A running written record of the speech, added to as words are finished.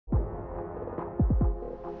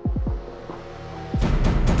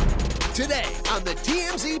Today on the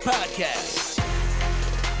TMZ Podcast.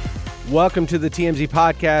 Welcome to the TMZ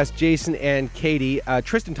Podcast. Jason and Katie.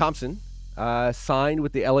 Tristan Thompson signed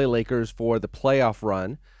with the LA Lakers for the playoff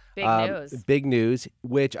run. Big news. Big news,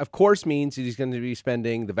 which of course means that he's going to be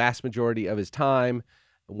spending the vast majority of his time,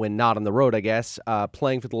 when not on the road, I guess,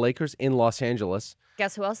 playing for the Lakers in Los Angeles.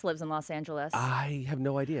 Guess who else lives in Los Angeles? I have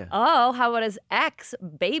no idea. Oh, how about his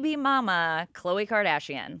ex-baby mama, Khloe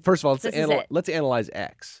Kardashian? First of all, let's analyze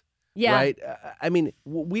X. Yeah. Right? I mean,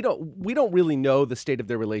 we don't really know the state of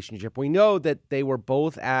their relationship. We know that they were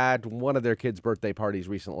both at one of their kids' birthday parties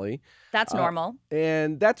recently. That's normal.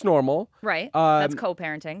 And that's normal. Right. That's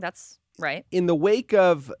co-parenting. That's right. In the wake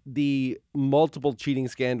of the multiple cheating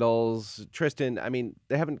scandals, Tristan, I mean,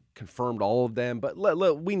 they haven't confirmed all of them, but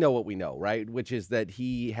we know what we know, right? Which is that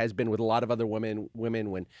he has been with a lot of other women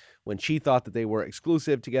when she thought that they were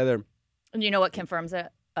exclusive together. And you know what confirms it?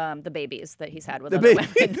 The babies that he's had with other women.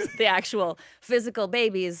 The actual physical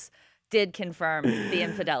babies did confirm the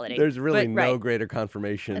infidelity. There's really no greater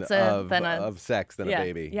confirmation of sex than a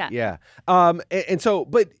baby. Yeah. And so,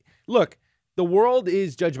 but look, the world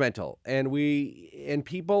is judgmental, and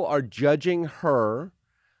people are judging her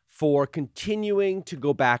for continuing to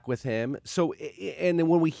go back with him. So, and then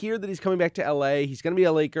when we hear that he's coming back to LA, he's going to be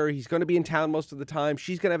a Laker, he's going to be in town most of the time,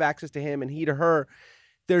 she's going to have access to him and he to her.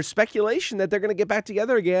 There's speculation that they're going to get back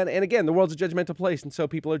together again. And again, the world's a judgmental place. And so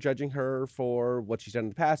people are judging her for what she's done in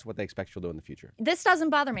the past, what they expect she'll do in the future. This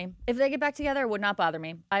doesn't bother me. If they get back together, it would not bother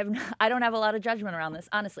me. I don't have a lot of judgment around this,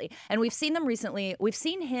 honestly. And we've seen them recently. We've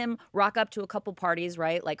seen him rock up to a couple parties,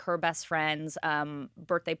 right? Like her best friend's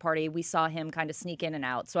birthday party. We saw him kind of sneak in and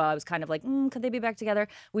out. So I was kind of like, could they be back together?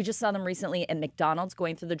 We just saw them recently at McDonald's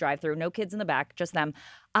going through the drive-thru. No kids in the back, just them.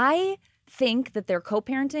 I think that they're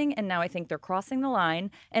co-parenting, and now I think they're crossing the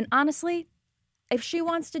line. And honestly, if she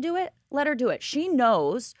wants to do it, let her do it. She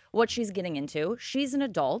knows what she's getting into. She's an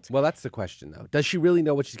adult. Well, that's the question, though. Does she really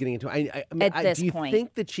know what she's getting into? Do you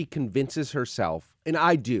think that she convinces herself? And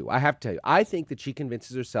I do. I have to tell you, I think that she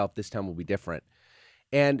convinces herself this time will be different.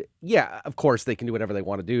 And yeah, of course, they can do whatever they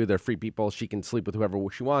want to do. They're free people. She can sleep with whoever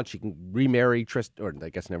she wants. She can remarry Tristan, or I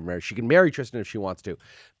guess never marry. She can marry Tristan if she wants to.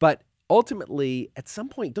 But ultimately, at some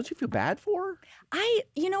point, don't you feel bad for her?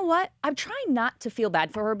 You know what? I'm trying not to feel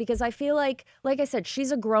bad for her because I feel like I said,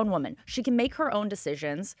 she's a grown woman. She can make her own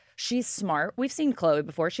decisions. She's smart. We've seen Khloe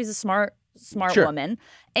before. She's a smart Sure. woman.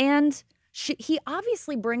 And he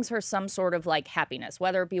obviously brings her some sort of like happiness,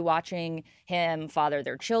 whether it be watching him father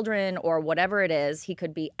their children or whatever it is. He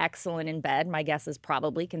could be excellent in bed. My guess is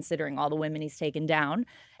probably, considering all the women he's taken down.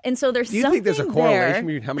 And so there's something there. Do you think there's a correlation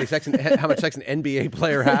between how much sex an NBA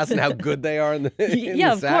player has and how good they are in the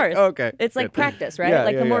yeah, of course. Oh, okay. It's like practice, right? Yeah,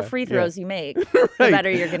 like the more free throws you make, the Right. better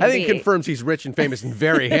you're going to be. I think it confirms he's rich and famous and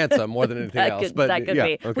very handsome more than anything else. But that could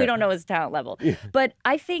be. Okay. We don't know his talent level. Yeah. But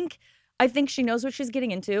I think she knows what she's getting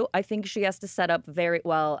into. I think she has to set up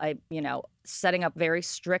setting up very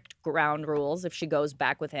strict ground rules if she goes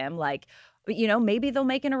back with him. Like, maybe they'll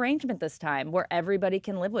make an arrangement this time where everybody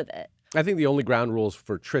can live with it. I think the only ground rules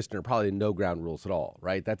for Tristan are probably no ground rules at all,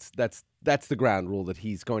 right? That's the ground rule that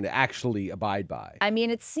he's going to actually abide by. I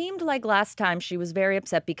mean, it seemed like last time she was very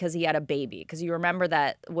upset because he had a baby. Because you remember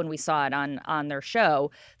that when we saw it on their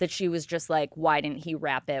show, that she was just like, why didn't he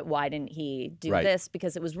wrap it? Why didn't he do this?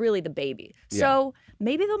 Because it was really the baby. Yeah. So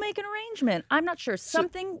maybe they'll make an arrangement. I'm not sure.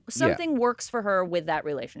 Something works for her with that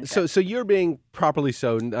relationship. So you're being properly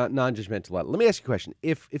non-judgmental. Let me ask you a question.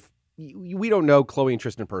 If we don't know Khloe and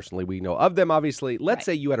Tristan personally, we know of them, obviously. Let's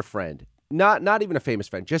say you had a friend, not even a famous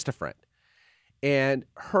friend, just a friend. And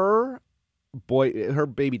her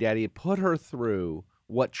baby daddy had put her through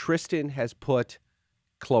what Tristan has put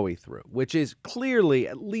Khloe through, which is clearly,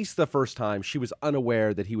 at least the first time, she was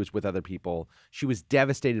unaware that he was with other people. She was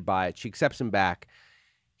devastated by it. She accepts him back.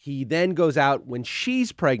 He then goes out when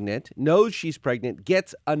she's pregnant, knows she's pregnant,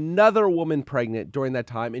 gets another woman pregnant during that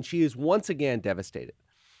time, and she is once again devastated.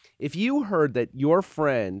 If you heard that your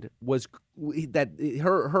friend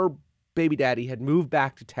her baby daddy had moved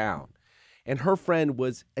back to town, and her friend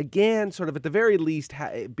was, again, sort of at the very least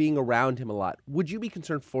being around him a lot, would you be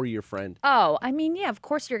concerned for your friend? Oh, I mean, yeah, of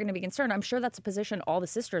course you're going to be concerned. I'm sure that's a position all the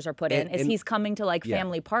sisters are put in. He's coming to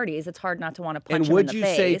family parties. It's hard not to want to punch him in the face. And would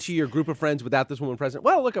you say to your group of friends without this woman present,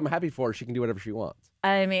 well, look, I'm happy for her. She can do whatever she wants?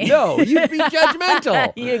 I mean, no, you'd be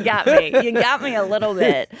judgmental. You got me. You got me a little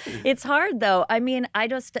bit. It's hard, though. I mean, I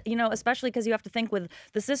just, especially because you have to think with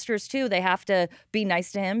the sisters, too, they have to be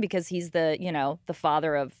nice to him because he's the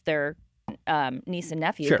father of their niece and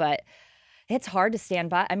nephew. Sure. But It's hard to stand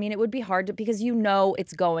by. I mean, it would be hard to, because you know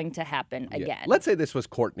it's going to happen Yeah. again. Let's say this was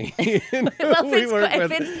Courtney. Well,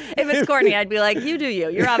 if it's Courtney, I'd be like, you do you.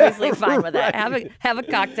 You're obviously fine with that. Have a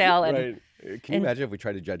cocktail and. Right. Can you imagine if we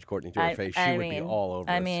tried to judge Courtney to her face? She would be all over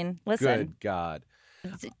us. I mean, listen. Good God.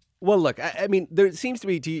 Well, look, I mean, there seems to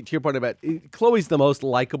be, to your point about, Khloe's the most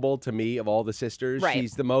likable to me of all the sisters. Right.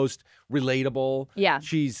 She's the most relatable. Yeah.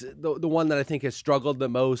 She's the one that I think has struggled the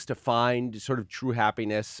most to find sort of true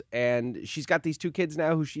happiness. And she's got these 2 kids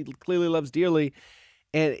now who she clearly loves dearly.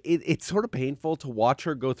 And it's sort of painful to watch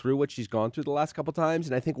her go through what she's gone through the last couple times.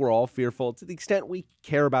 And I think we're all fearful to the extent we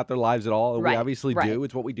care about their lives at all. And we obviously do.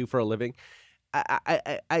 It's what we do for a living.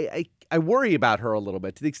 I worry about her a little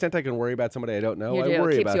bit. To the extent I can worry about somebody I don't know, You do. I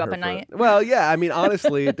worry Keeps about you her. up at night? Well, yeah. I mean,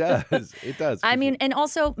 honestly, it does. It does. I mean, and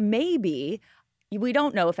also maybe we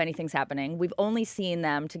don't know if anything's happening. We've only seen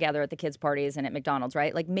them together at the kids' parties and at McDonald's,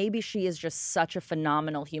 right? Like maybe she is just such a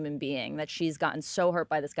phenomenal human being that she's gotten so hurt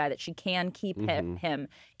by this guy that she can keep him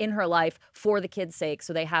in her life for the kids' sake,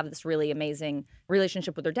 so they have this really amazing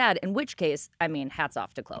relationship with their dad. In which case, I mean, hats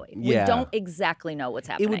off to Khloe. Yeah. We don't exactly know what's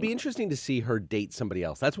happening. It would be interesting to see her date somebody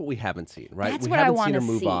else. That's what we haven't seen, right? That's we what I haven't seen wanna her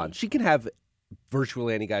move see. on. She can have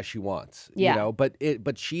virtually any guy she wants, Yeah. you know, but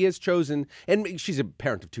she has chosen, and she's a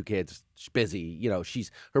parent of 2 kids. She's busy, you know,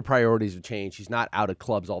 her priorities have changed. She's not out at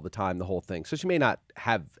clubs all the time, the whole thing. So she may not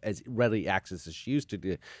have as readily access as she used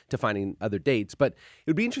to finding other dates, but it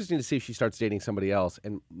would be interesting to see if she starts dating somebody else.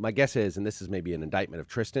 And my guess is, and this is maybe an indictment of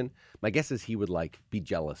Tristan, my guess is he would be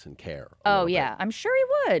jealous and care. Oh, yeah. I'm sure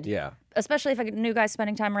he would. Yeah. Especially if a new guy's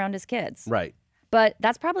spending time around his kids. Right. But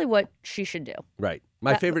that's probably what she should do. Right.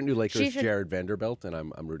 My favorite new Laker is should- Jared Vanderbilt, and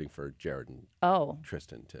I'm rooting for Jared and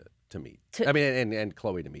Tristan to meet. I mean, and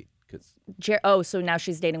Khloe to meet. So now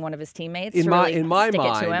she's dating one of his teammates. In to my really mind, stick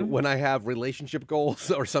it to him? when I have relationship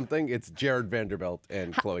goals or something, it's Jared Vanderbilt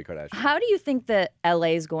and Khloe Kardashian. How do you think that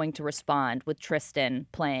LA is going to respond with Tristan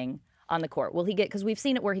playing on the court? Will he get, because we've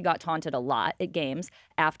seen it where he got taunted a lot at games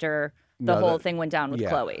after the whole thing went down with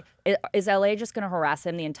Khloe. Is LA just going to harass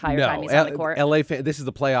him the entire time he's on the court? This is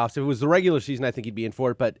the playoffs. If it was the regular season, I think he'd be in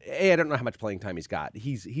for it. But I don't know how much playing time he's got.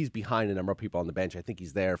 He's behind a number of people on the bench. I think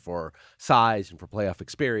he's there for size and for playoff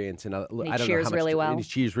experience. And I don't know how much. Really well. And he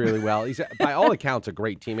cheers really well. He's by all accounts a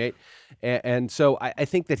great teammate. And so I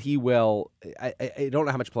think that he will. I don't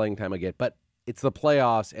know how much playing time I get, but it's the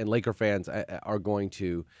playoffs, and Laker fans are going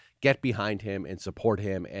to get behind him and support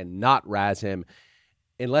him and not razz him.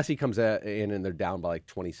 Unless he comes in and they're down by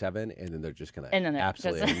 27, and then they're just going to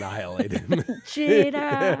absolutely annihilate him.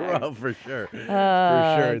 Cheater. Well, for sure. Oh,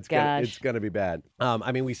 for sure. gosh. It's going to be bad.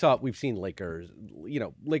 I mean, we've seen Lakers,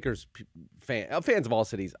 Lakers fans of all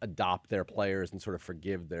cities adopt their players and sort of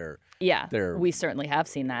forgive their. Yeah, we certainly have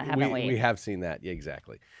seen that, haven't we? We have seen that. Yeah,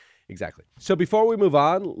 exactly. Exactly. So before we move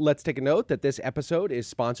on, let's take a note that this episode is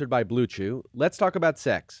sponsored by BLUECHEW. Let's talk about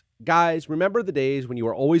sex. Guys, remember the days when you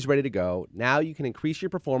were always ready to go? Now you can increase your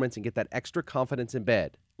performance and get that extra confidence in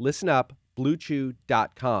bed. Listen up,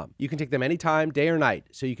 BLUECHEW.com. You can take them anytime, day or night,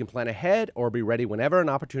 so you can plan ahead or be ready whenever an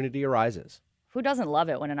opportunity arises. Who doesn't love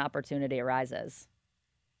it when an opportunity arises?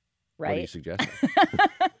 Right? What are you suggesting?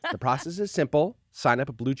 The process is simple. Sign up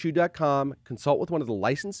at BLUECHEW.com, consult with one of the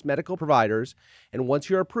licensed medical providers, and once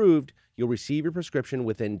you're approved, you'll receive your prescription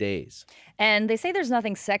within days. And they say there's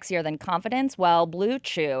nothing sexier than confidence. Well,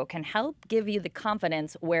 BLUECHEW can help give you the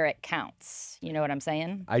confidence where it counts. You know what I'm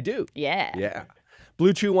saying? I do. Yeah. Yeah.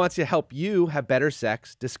 BLUECHEW wants to help you have better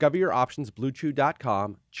sex. Discover your options at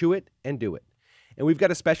BLUECHEW.com. Chew it and do it. And we've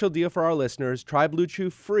got a special deal for our listeners. Try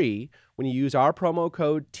BLUECHEW free when you use our promo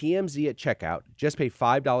code TMZ at checkout. Just pay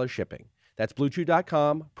 $5 shipping. That's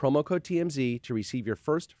BLUECHEW.com, promo code TMZ to receive your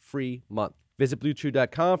first free month. Visit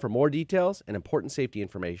BLUECHEW.com for more details and important safety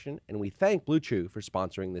information. And we thank BLUECHEW for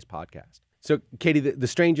sponsoring this podcast. So, Katie, the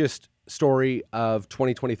strangest story of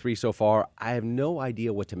 2023 so far, I have no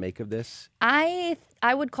idea what to make of this. I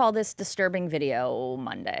would call this Disturbing Video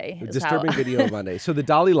Monday. Disturbing Video Monday. So the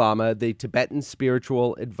Dalai Lama, the Tibetan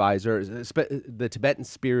spiritual advisor, the Tibetan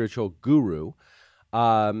spiritual guru,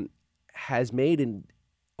 has made an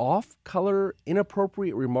off-color,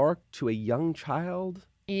 inappropriate remark to a young child.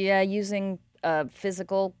 Yeah, using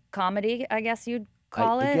physical comedy, I guess you'd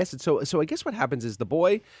call it. I guess it's so I guess what happens is the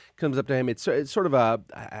boy comes up to him. It's sort of I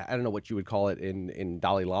don't know what you would call it in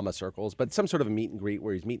Dalai Lama circles, but some sort of a meet and greet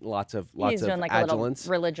where he's meeting lots of doing like a little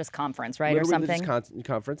religious conference, right, or something.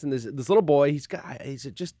 Conference, and this little boy, he's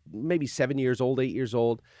just maybe 7 years old, 8 years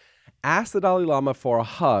old. Asked the Dalai Lama for a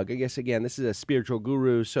hug. I guess again, this is a spiritual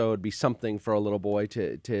guru, so it'd be something for a little boy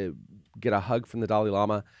to get a hug from the Dalai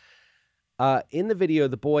Lama. In the video,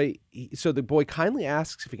 the boy kindly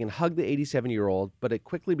asks if he can hug the 87-year-old, but it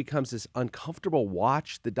quickly becomes this uncomfortable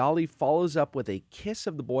watch. The dolly follows up with a kiss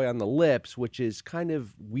of the boy on the lips, which is kind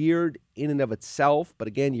of weird in and of itself. But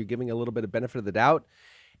again, you're giving a little bit of benefit of the doubt.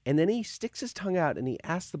 And then he sticks his tongue out and he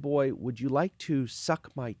asks the boy, "Would you like to suck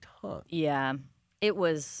my tongue?" Yeah, it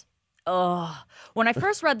was. Oh, when I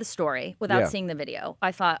first read the story without seeing the video,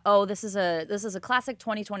 I thought, "Oh, this is a classic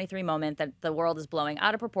 2023 moment that the world is blowing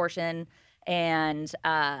out of proportion." And,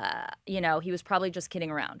 he was probably just kidding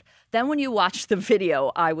around. Then when you watch the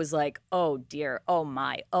video, I was like, oh, dear. Oh,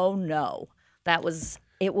 my. Oh, no. I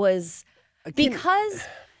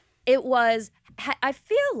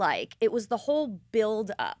feel like it was the whole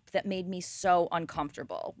build up that made me so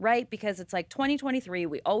uncomfortable, right? Because it's like 2023,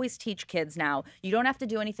 we always teach kids now, you don't have to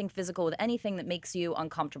do anything physical with anything that makes you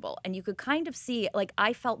uncomfortable. And you could kind of see, like,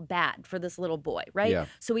 I felt bad for this little boy, right? Yeah.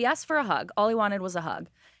 So he asked for a hug. All he wanted was a hug.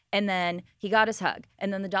 And then he got his hug.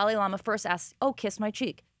 And then the Dalai Lama first asks, "Oh, kiss my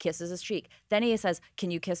cheek." Kisses his cheek. Then he says,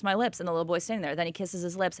 "Can you kiss my lips?" And the little boy's sitting there. Then he kisses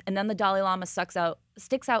his lips. And then the Dalai Lama sticks out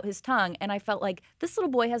his tongue. And I felt like this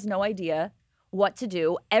little boy has no idea what to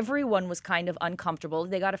do. Everyone was kind of uncomfortable.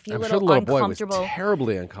 They got a few I'm little sure the little uncomfortable. boy was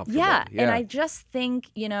terribly uncomfortable. Yeah. And I just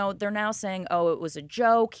think, they're now saying, "Oh, it was a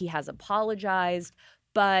joke. He has apologized."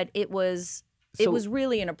 But it was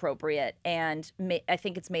really inappropriate, and I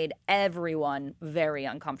think it's made everyone very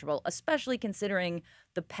uncomfortable, especially considering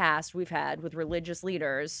the past we've had with religious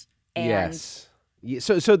leaders. And yes. Yeah,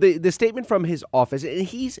 so the statement from his office, and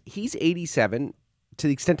he's 87, to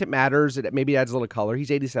the extent it matters, it maybe adds a little color.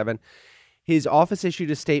 He's 87. His office issued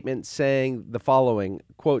a statement saying the following,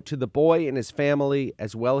 quote, "To the boy and his family,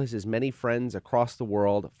 as well as his many friends across the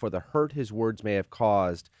world, for the hurt his words may have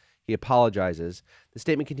caused, he apologizes." The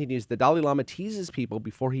statement continues, "The Dalai Lama teases people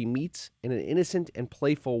before he meets in an innocent and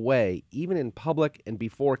playful way, even in public and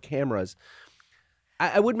before cameras."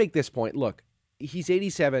 I would make this point. Look, he's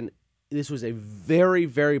 87. This was a very,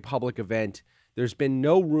 very public event. There's been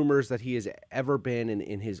no rumors that he has ever been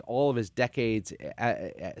in all of his decades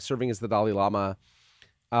serving as the Dalai Lama.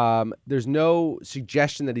 There's no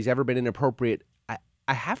suggestion that he's ever been inappropriate.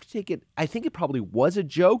 I have to take it. I think it probably was a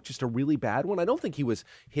joke, just a really bad one. I don't think he was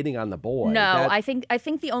hitting on the boy. No, I think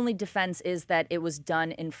the only defense is that it was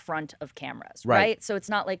done in front of cameras, right? So it's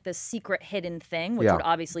not like this secret hidden thing, which would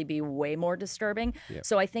obviously be way more disturbing. Yeah.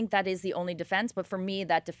 So I think that is the only defense. But for me,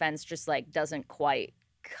 that defense just doesn't quite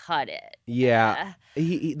cut it. Yeah.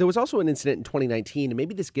 There was also an incident in 2019, and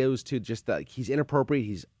maybe this goes to just that he's inappropriate.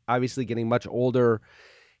 He's obviously getting much older.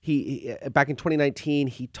 He back in 2019,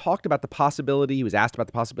 he talked about the possibility. He was asked about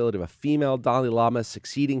the possibility of a female Dalai Lama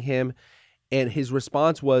succeeding him, and his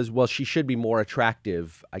response was, "Well, she should be more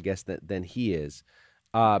attractive, I guess, than he is."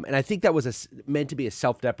 And I think that was meant to be a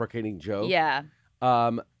self-deprecating joke. Yeah.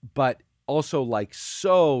 But also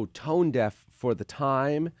so tone deaf for the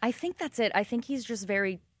time. I think that's it. I think he's just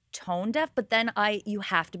very tone deaf. But then you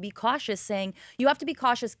have to be cautious,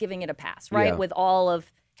 giving it a pass, right? Yeah. With all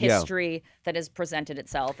of history that has presented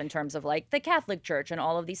itself in terms of the Catholic Church and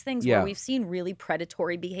all of these things where we've seen really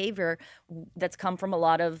predatory behavior that's come from a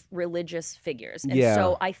lot of religious figures. And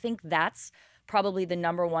so I think that's probably the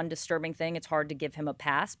number one disturbing thing. It's hard to give him a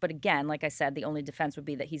pass. But again, like I said, the only defense would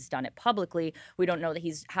be that he's done it publicly. We don't know that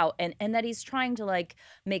and that he's trying to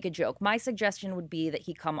make a joke. My suggestion would be that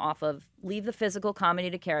he come off of leave the physical comedy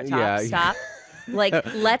to Carrot Top. Stop.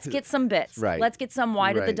 Let's get some bits. Right. Let's get some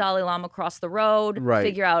why did the Dalai Lama cross the road? Right.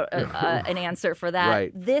 Figure out an answer for that.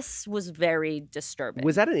 Right. This was very disturbing.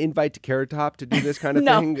 Was that an invite to Carrot Top to do this kind of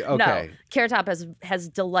no, thing? Okay. No. Carrot Top has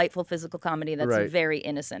delightful physical comedy that's very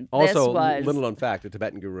innocent. Also, little known fact, a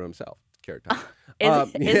Tibetan guru himself, Carrot Top.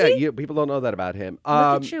 Is he? People don't know that about him.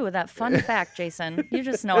 Look at you with that fun fact, Jason. You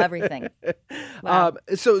just know everything. Wow.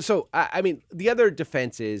 So I mean, the other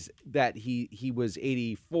defense is that he was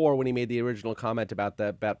 84 when he made the original comment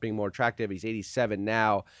about being more attractive. He's 87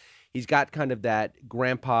 now. He's got kind of that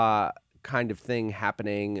grandpa kind of thing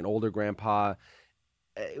happening, an older grandpa.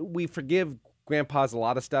 We forgive grandpas a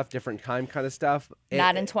lot of stuff, different kind of stuff.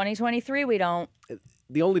 Not in 2023, we don't.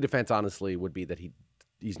 The only defense, honestly, would be that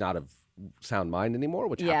he's not of sound mind anymore,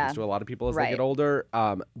 which happens to a lot of people as they get older.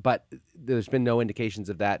 But there's been no indications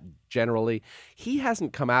of that generally. He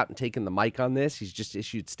hasn't come out and taken the mic on this. He's just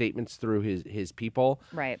issued statements through his people.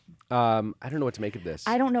 Right. I don't know what to make of this.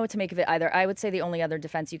 I don't know what to make of it either. I would say the only other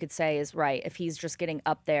defense you could say is, if he's just getting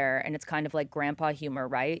up there and it's kind of like grandpa humor,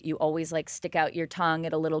 right? You always like stick out your tongue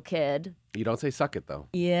at a little kid. You don't say suck it, though.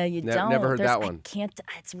 Yeah, you don't. Never heard that one. I can't.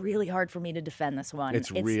 It's really hard for me to defend this one.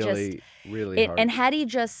 It's really, really hard. And had he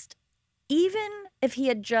just, even if he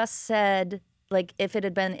had just said, like if it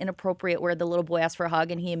had been inappropriate where the little boy asked for a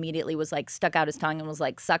hug and he immediately was like stuck out his tongue and was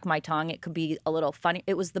like, suck my tongue, it could be a little funny.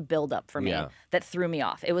 It was the buildup for me that threw me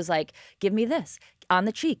off. It was like, give me this on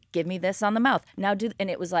the cheek, give me this on the mouth. Now and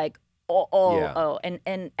it was like,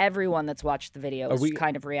 and everyone that's watched the video has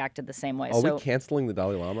kind of reacted the same way. Are we canceling the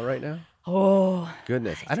Dalai Lama right now? Oh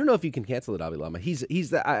goodness! I don't know if you can cancel the Dalai Lama.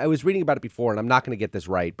 I was reading about it before, and I'm not going to get this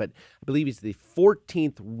right, but I believe he's the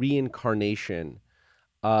 14th reincarnation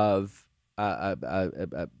of a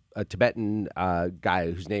Tibetan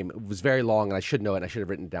guy whose name was very long, and I should know it. And I should have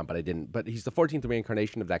written it down, but I didn't. But he's the 14th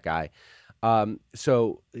reincarnation of that guy.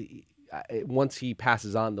 Once he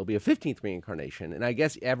passes on, there'll be a 15th reincarnation. And I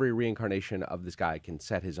guess every reincarnation of this guy can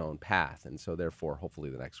set his own path. And so therefore, hopefully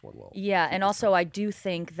the next one will. Yeah. And also, I do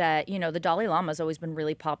think that, the Dalai Lama has always been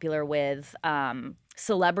really popular with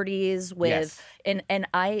celebrities,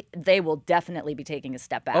 they will definitely be taking a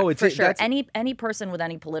step back. For sure. Any person with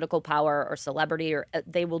any political power or celebrity, or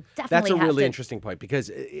they will definitely That's a really interesting point, because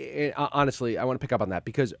honestly, I want to pick up on that,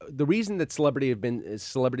 because the reason that celebrities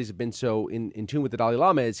have been so in tune with the Dalai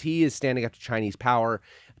Lama is he is standing up to Chinese power.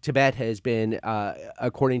 Tibet has been,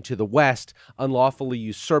 according to the West, unlawfully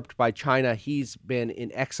usurped by China. He's been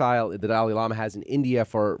in exile. The Dalai Lama has in India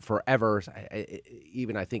for forever.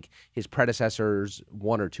 Even I think his predecessors,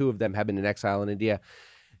 one or two of them, have been in exile in India.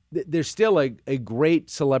 There's still a great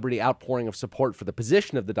celebrity outpouring of support for the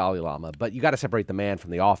position of the Dalai Lama, but you got to separate the man from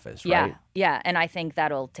the office, right? Yeah, and I think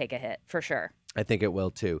that'll take a hit for sure. I think it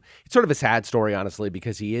will too. It's sort of a sad story, honestly,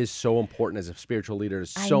 because he is so important as a spiritual leader to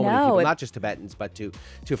so many people, not just Tibetans, but to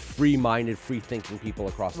free-minded, free-thinking people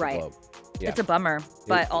across the globe. Yeah. It's a bummer,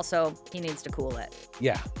 but also he needs to cool it.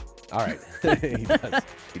 Yeah. All right. He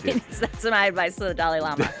does. That's my advice to the Dalai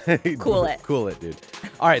Lama. Cool it. Cool it, dude.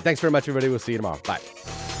 All right. Thanks very much, everybody. We'll see you tomorrow. Bye.